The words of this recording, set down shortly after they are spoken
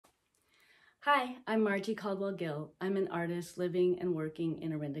Hi, I'm Margie Caldwell-Gill. I'm an artist living and working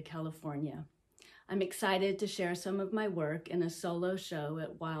in Orinda, California. I'm excited to share some of my work in a solo show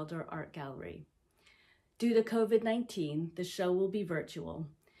at Wilder Art Gallery. Due to COVID-19, the show will be virtual,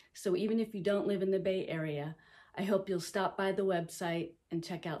 so even if you don't live in the Bay Area, I hope you'll stop by the website and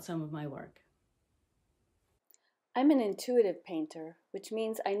check out some of my work. I'm an intuitive painter, which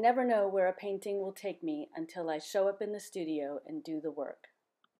means I never know where a painting will take me until I show up in the studio and do the work.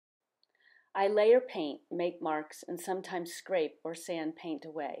 I layer paint, make marks, and sometimes scrape or sand paint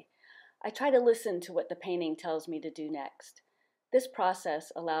away. I try to listen to what the painting tells me to do next. This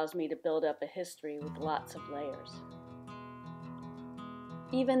process allows me to build up a history with lots of layers.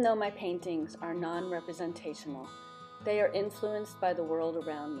 Even though my paintings are non-representational, they are influenced by the world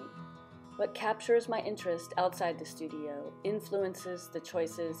around me. What captures my interest outside the studio influences the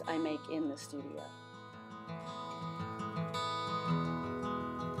choices I make in the studio.